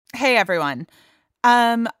Hey, everyone.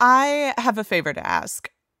 I have a favor to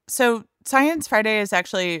ask. So Science Friday is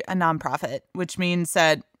actually a nonprofit, which means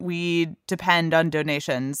that we depend on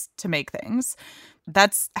donations to make things.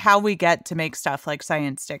 That's how we get to make stuff like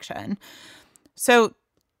science diction. So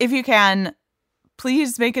if you can,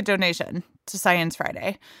 please make a donation to Science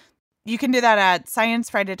Friday. You can do that at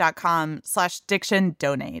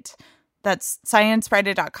sciencefriday.com/diction-donate. That's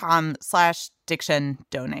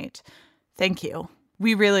sciencefriday.com/diction-donate. Thank you.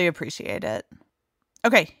 We really appreciate it.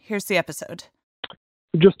 Okay, here's the episode. I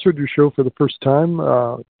just heard your show for the first time.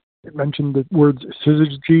 It mentioned the words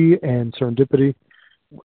syzygy and serendipity.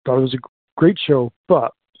 Thought it was a great show,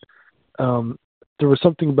 but there was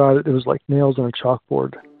something about it that was like nails on a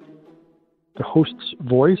chalkboard. The host's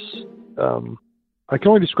voice, I can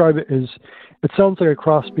only describe it as, it sounds like a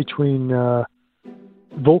cross between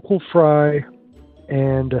vocal fry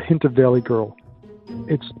and a hint of Valley Girl.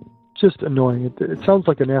 It's just annoying. It sounds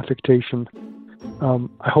like an affectation.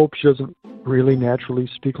 I hope she doesn't really naturally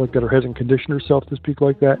speak like that or hasn't conditioned herself to speak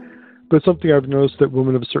like that. But it's something I've noticed that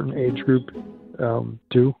women of a certain age group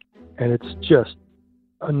do. And it's just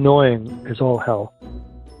annoying as all hell.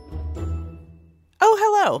 Oh,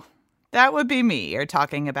 hello. That would be me you're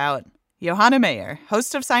talking about. Johanna Mayer,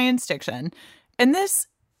 host of Science Diction. And this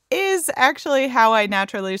is actually how I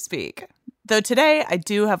naturally speak. Though today I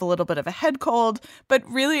do have a little bit of a head cold, but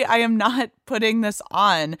really I am not putting this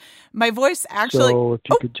on. My voice actually... So if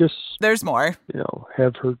you could just... There's more.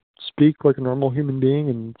 Have her speak like a normal human being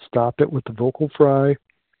and stop it with the vocal fry,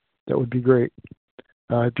 that would be great.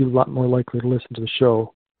 I'd be a lot more likely to listen to the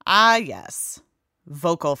show. Ah, yes.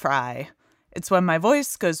 Vocal fry. It's when my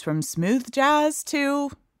voice goes from smooth jazz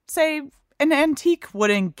to, say, an antique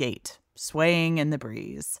wooden gate swaying in the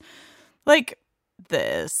breeze. Like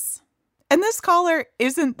this. And this caller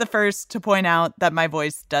isn't the first to point out that my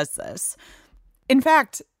voice does this. In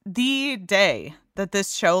fact, the day that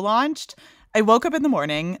this show launched, I woke up in the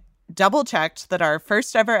morning, double-checked that our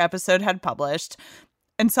first ever episode had published,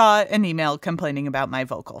 and saw an email complaining about my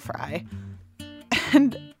vocal fry.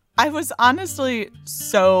 And I was honestly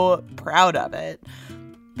so proud of it.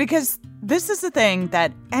 Because this is the thing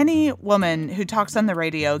that any woman who talks on the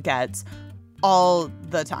radio gets all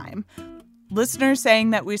the time. Listeners saying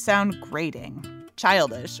that we sound grating,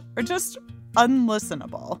 childish, or just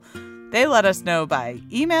unlistenable. They let us know by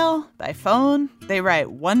email, by phone. They write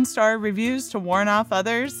 1-star reviews to warn off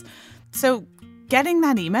others. So getting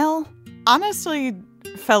that email honestly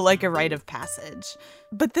felt like a rite of passage.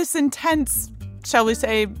 But this intense, shall we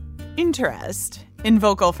say, interest in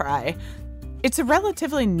vocal fry, it's a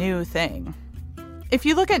relatively new thing. If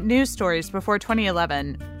you look at news stories before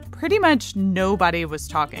 2011, pretty much nobody was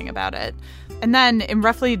talking about it. And then in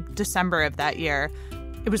roughly December of that year,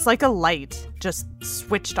 it was like a light just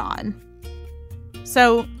switched on.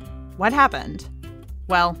 So what happened?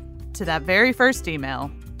 Well, to that very first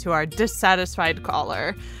email, to our dissatisfied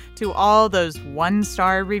caller, to all those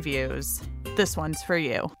 1-star reviews, this one's for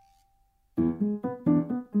you.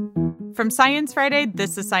 From Science Friday,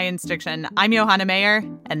 this is Science Diction. I'm Johanna Mayer,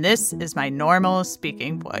 and this is my normal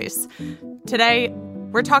speaking voice. Today,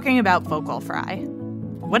 we're talking about vocal fry.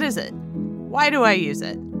 What is it? Why do I use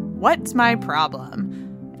it? What's my problem?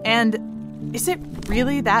 And is it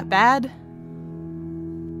really that bad?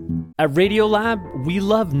 At Radiolab, we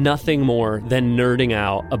love nothing more than nerding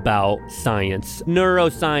out about science,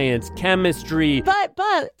 neuroscience, chemistry. But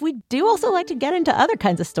we do also like to get into other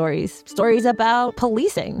kinds of stories. Stories about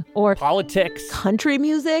policing or politics, country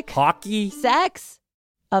music, hockey, sex,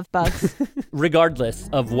 of bugs. Regardless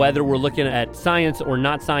of whether we're looking at science or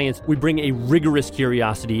not science, we bring a rigorous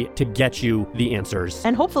curiosity to get you the answers.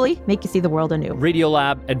 And hopefully make you see the world anew.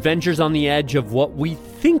 Radiolab, adventures on the edge of what we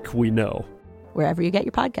think we know. Wherever you get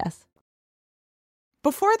your podcasts.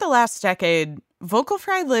 Before the last decade, vocal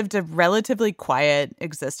fry lived a relatively quiet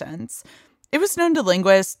existence. It was known to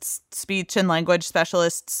linguists, speech and language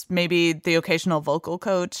specialists, maybe the occasional vocal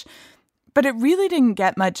coach, but it really didn't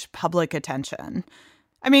get much public attention.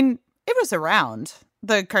 I mean, it was around.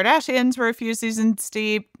 The Kardashians were a few seasons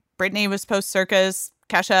deep, Britney was post-circus,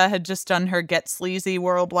 Kesha had just done her Get Sleazy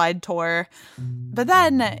worldwide tour. But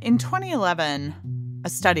then, in 2011, a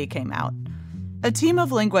study came out. A team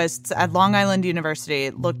of linguists at Long Island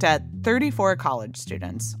University looked at 34 college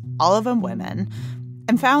students, all of them women,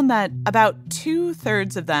 and found that about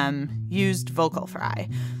 2/3 of them used vocal fry.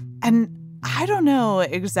 And I don't know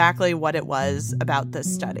exactly what it was about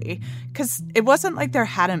this study, because it wasn't like there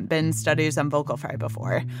hadn't been studies on vocal fry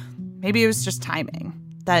before. Maybe it was just timing,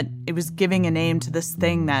 that it was giving a name to this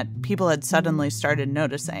thing that people had suddenly started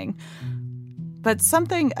noticing. But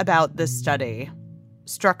something about this study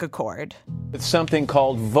struck a chord. It's something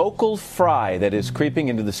called vocal fry that is creeping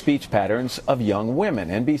into the speech patterns of young women.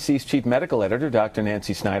 NBC's chief medical editor, Dr.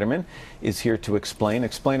 Nancy Snyderman, is here to explain.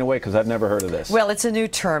 Explain away, because I've never heard of this. Well, it's a new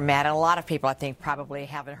term, Matt, and a lot of people, I think, probably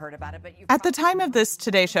haven't heard about it. But at the time of this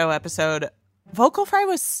Today Show episode, vocal fry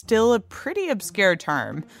was still a pretty obscure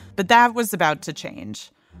term, but that was about to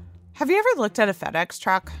change. Have you ever looked at a FedEx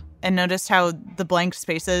truck and noticed how the blank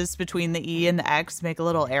spaces between the E and the X make a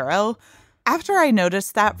little arrow? After I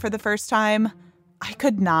noticed that for the first time, I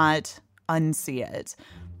could not unsee it.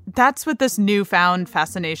 That's what this newfound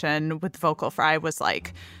fascination with vocal fry was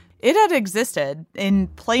like. It had existed in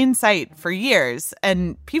plain sight for years,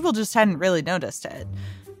 and people just hadn't really noticed it.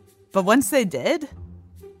 But once they did,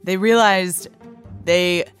 they realized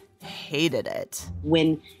they hated it.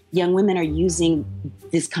 When young women are using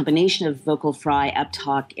this combination of vocal fry,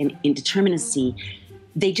 uptalk, and indeterminacy,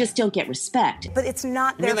 they just don't get respect. But it's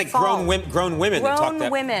not their fault. Grown women that talk that.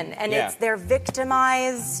 Grown women, and they're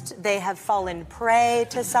victimized. They have fallen prey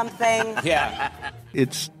to something. Yeah.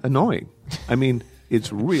 It's annoying. I mean,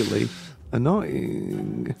 it's really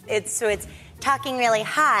annoying. It's talking really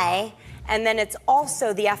high, and then it's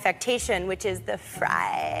also the affectation, which is the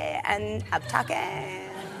fry and uptalking.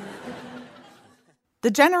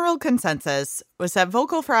 The general consensus was that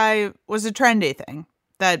vocal fry was a trendy thing,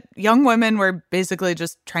 that young women were basically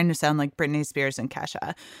just trying to sound like Britney Spears and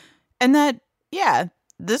Kesha, and that,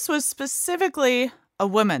 this was specifically a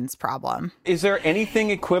woman's problem. Is there anything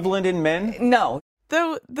equivalent in men? No.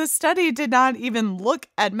 Though the study did not even look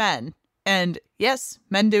at men. And yes,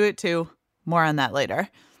 men do it too. More on that later.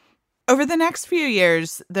 Over the next few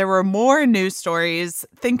years, there were more news stories,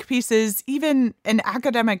 think pieces, even an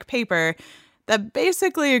academic paper that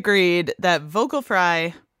basically agreed that vocal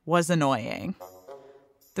fry was annoying.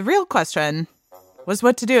 The real question was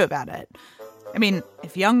what to do about it. I mean,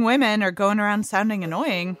 if young women are going around sounding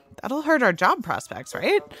annoying, that'll hurt our job prospects,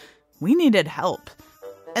 right? We needed help.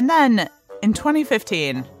 And then, in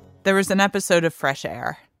 2015, there was an episode of Fresh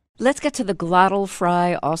Air. Let's get to the glottal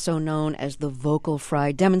fry, also known as the vocal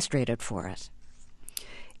fry, demonstrated for us.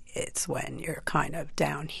 It's when you're kind of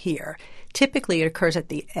down here. Typically, it occurs at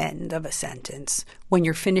the end of a sentence when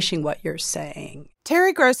you're finishing what you're saying.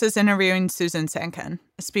 Terry Gross is interviewing Susan Sankin,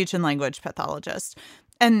 a speech and language pathologist,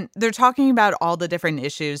 and they're talking about all the different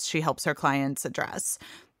issues she helps her clients address.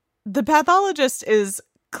 The pathologist is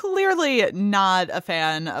clearly not a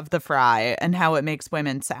fan of the fry and how it makes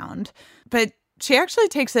women sound, but she actually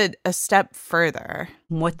takes it a step further.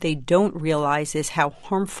 What they don't realize is how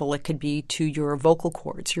harmful it could be to your vocal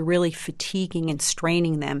cords. You're really fatiguing and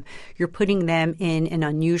straining them. You're putting them in an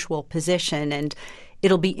unusual position, and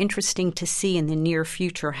it'll be interesting to see in the near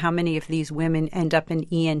future how many of these women end up in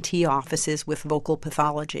ENT offices with vocal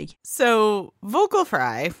pathology. So, vocal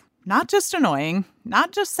fry, not just annoying,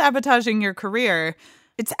 not just sabotaging your career,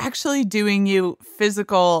 it's actually doing you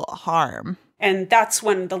physical harm. And that's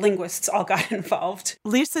when the linguists all got involved.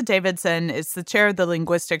 Lisa Davidson is the chair of the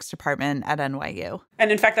linguistics department at NYU.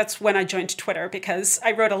 And in fact, that's when I joined Twitter, because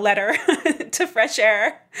I wrote a letter to Fresh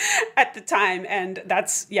Air at the time. And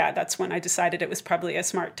that's when I decided it was probably a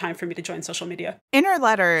smart time for me to join social media. In her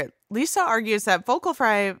letter, Lisa argues that vocal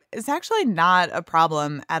fry is actually not a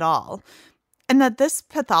problem at all. And that this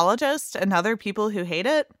pathologist and other people who hate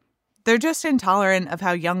it, they're just intolerant of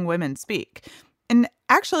how young women speak. And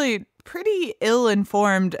actually pretty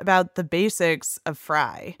ill-informed about the basics of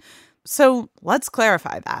fry. So let's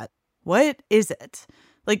clarify that. What is it?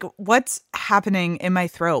 Like, what's happening in my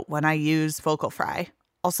throat when I use vocal fry,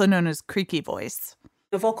 also known as creaky voice?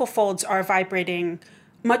 The vocal folds are vibrating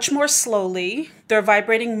much more slowly. They're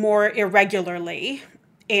vibrating more irregularly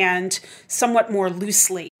and somewhat more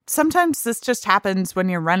loosely. Sometimes this just happens when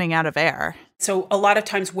you're running out of air. So a lot of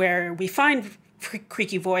times where we find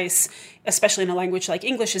creaky voice, especially in a language like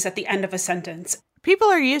English, is at the end of a sentence. People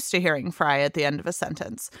are used to hearing fry at the end of a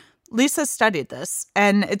sentence. Lisa studied this,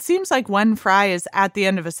 and it seems like when fry is at the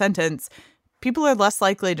end of a sentence, people are less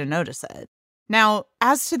likely to notice it. Now,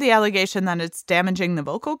 as to the allegation that it's damaging the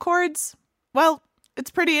vocal cords, well, it's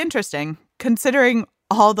pretty interesting, considering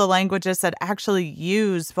all the languages that actually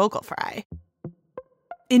use vocal fry.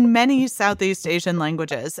 In many Southeast Asian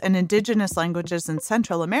languages and indigenous languages in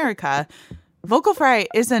Central America, vocal fry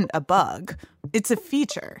isn't a bug, it's a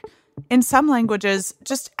feature. In some languages,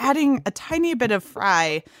 just adding a tiny bit of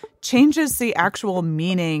fry changes the actual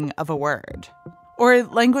meaning of a word. Or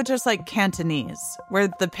languages like Cantonese, where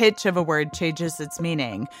the pitch of a word changes its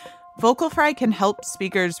meaning. Vocal fry can help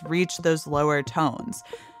speakers reach those lower tones.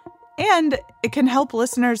 And it can help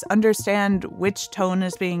listeners understand which tone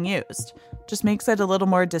is being used. Just makes it a little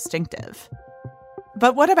more distinctive.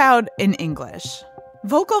 But what about in English?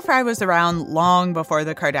 Vocal fry was around long before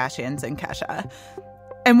the Kardashians and Kesha.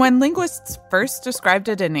 And when linguists first described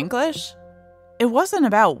it in English, it wasn't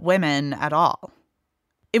about women at all.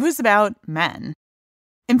 It was about men.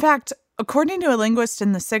 In fact, according to a linguist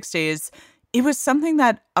in the 60s, it was something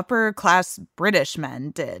that upper-class British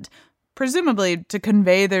men did, presumably to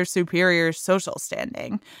convey their superior social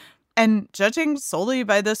standing. And judging solely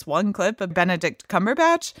by this one clip of Benedict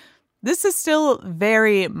Cumberbatch, this is still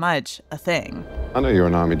very much a thing. I know you're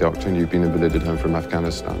an army doctor and you've been invalided home from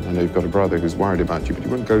Afghanistan. I know you've got a brother who's worried about you, but you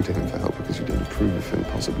won't go to him for help because you don't approve of him,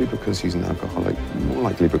 possibly because he's an alcoholic, more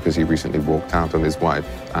likely because he recently walked out on his wife.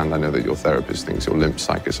 And I know that your therapist thinks you're limp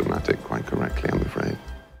psychosomatic quite correctly, I'm afraid.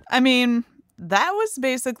 I mean, that was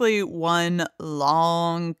basically one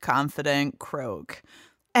long, confident croak.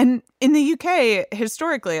 And in the UK,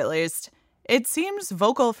 historically at least, it seems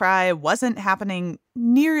vocal fry wasn't happening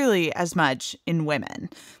nearly as much in women.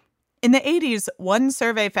 In the 80s, one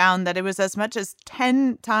survey found that it was as much as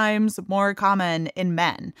 10 times more common in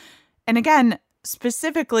men. And again,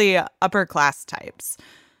 specifically upper-class types.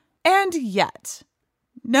 And yet,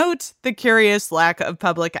 note the curious lack of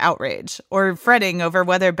public outrage or fretting over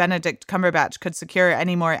whether Benedict Cumberbatch could secure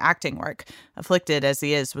any more acting work, afflicted as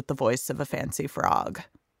he is with the voice of a fancy frog.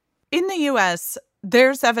 In the US,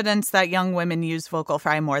 there's evidence that young women use vocal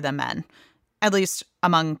fry more than men, at least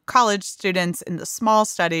among college students in the small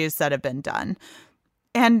studies that have been done.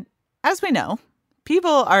 And as we know,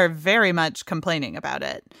 people are very much complaining about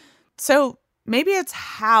it. So maybe it's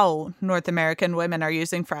how North American women are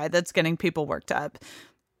using fry that's getting people worked up.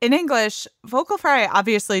 In English, vocal fry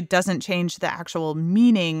obviously doesn't change the actual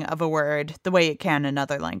meaning of a word the way it can in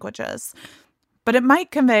other languages. But it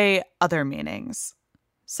might convey other meanings,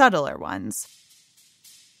 subtler ones.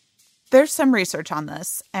 There's some research on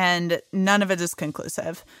this, and none of it is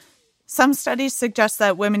conclusive. Some studies suggest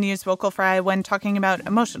that women use vocal fry when talking about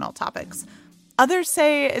emotional topics. Others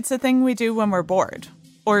say it's a thing we do when we're bored,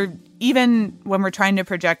 or even when we're trying to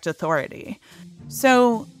project authority.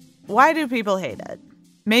 So, why do people hate it?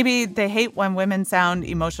 Maybe they hate when women sound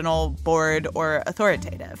emotional, bored, or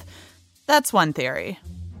authoritative. That's one theory.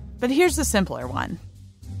 But here's a simpler one.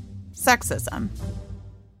 Sexism.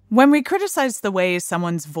 When we criticize the way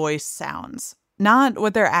someone's voice sounds, not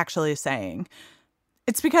what they're actually saying,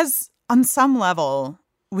 it's because on some level,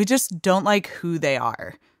 we just don't like who they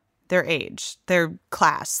are. Their age, their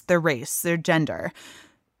class, their race, their gender.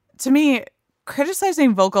 To me,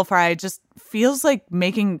 criticizing vocal fry just feels like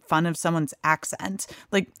making fun of someone's accent,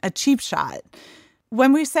 like a cheap shot.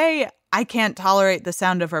 When we say, I can't tolerate the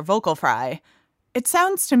sound of her vocal fry, it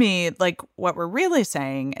sounds to me like what we're really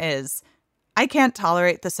saying is, I can't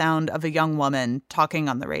tolerate the sound of a young woman talking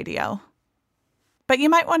on the radio. But you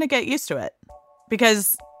might want to get used to it,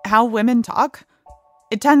 because how women talk,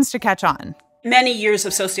 it tends to catch on. Many years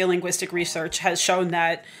of sociolinguistic research has shown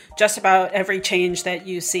that just about every change that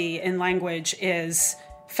you see in language is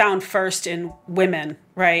found first in women,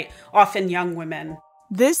 right? Often young women.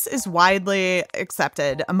 This is widely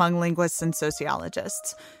accepted among linguists and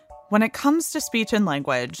sociologists. When it comes to speech and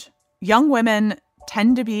language, young women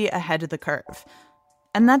tend to be ahead of the curve.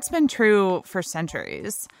 And that's been true for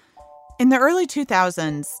centuries. In the early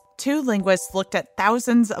 2000s, two linguists looked at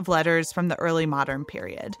thousands of letters from the early modern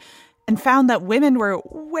period and found that women were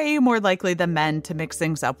way more likely than men to mix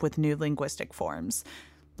things up with new linguistic forms.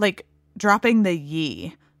 Like dropping the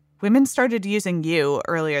ye. Women started using you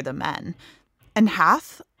earlier than men. And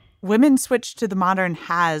hath, women switched to the modern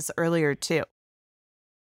has earlier too.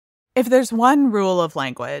 If there's one rule of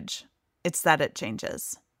language, it's that it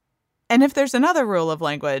changes. And if there's another rule of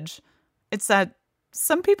language, it's that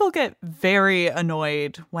some people get very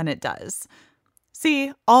annoyed when it does.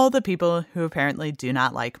 See, all the people who apparently do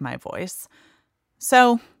not like my voice.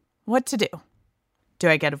 So, what to do? Do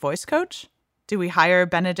I get a voice coach? Do we hire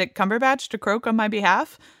Benedict Cumberbatch to croak on my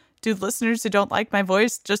behalf? Do listeners who don't like my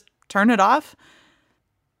voice just turn it off?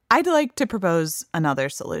 I'd like to propose another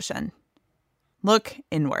solution. Look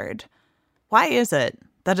inward. Why is it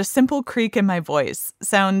that a simple creak in my voice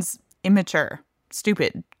sounds immature,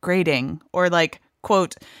 stupid, grating, or like,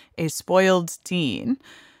 quote, a spoiled teen?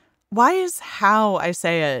 Why is how I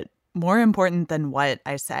say it more important than what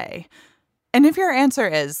I say? And if your answer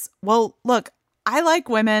is, well, look, I like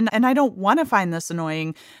women and I don't want to find this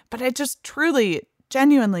annoying, but I just truly,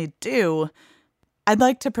 genuinely do, I'd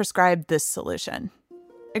like to prescribe this solution.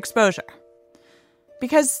 Exposure.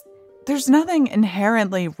 Because there's nothing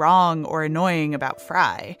inherently wrong or annoying about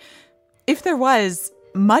fry. If there was,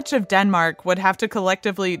 much of Denmark would have to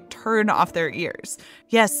collectively turn off their ears.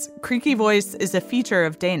 Yes, creaky voice is a feature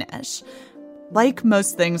of Danish. Like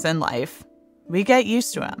most things in life, we get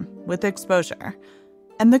used to them with exposure.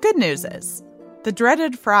 And the good news is, the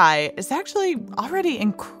dreaded fry is actually already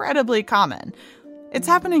incredibly common. It's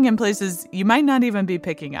happening in places you might not even be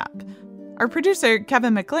picking up. Our producer,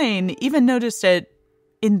 Kevin McLean, even noticed it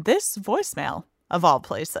in this voicemail, of all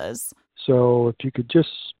places. So if you could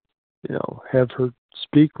just, have her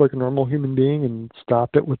speak like a normal human being and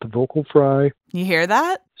stop it with the vocal fry. You hear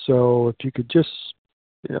that? So if you could just,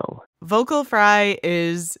 Vocal fry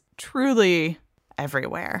is truly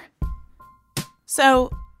everywhere.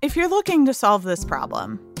 So if you're looking to solve this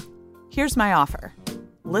problem, here's my offer.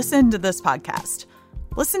 Listen to this podcast.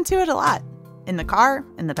 Listen to it a lot. In the car,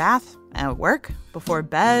 in the bath, at work, before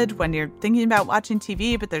bed, when you're thinking about watching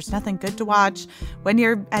TV but there's nothing good to watch, when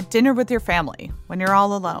you're at dinner with your family, when you're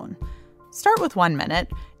all alone. Start with 1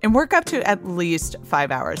 minute and work up to at least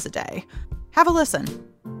 5 hours a day. Have a listen.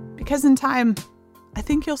 Because in time, I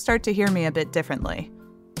think you'll start to hear me a bit differently.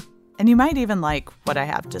 And you might even like what I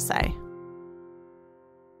have to say.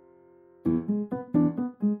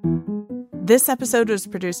 This episode was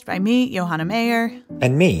produced by me, Johanna Mayer.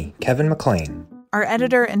 And me, Kevin McLean. Our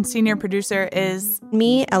editor and senior producer is...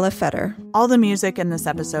 me, Ella Feder. All the music in this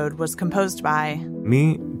episode was composed by...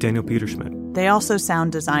 me, Daniel Peterschmidt. They also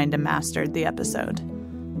sound designed and mastered the episode.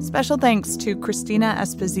 Special thanks to Christina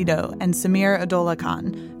Esposito and Samir Adola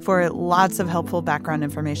Khan for lots of helpful background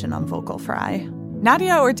information on Vocal Fry.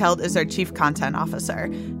 Nadia Ortelt is our chief content officer,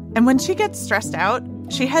 and when she gets stressed out,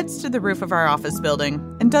 she heads to the roof of our office building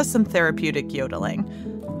and does some therapeutic yodeling.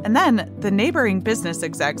 And then the neighboring business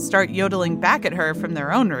execs start yodeling back at her from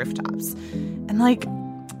their own rooftops. And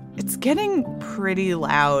it's getting pretty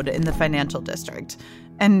loud in the financial district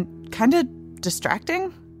and kind of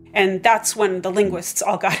distracting. And that's when the linguists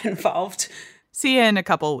all got involved. See you in a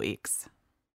couple weeks.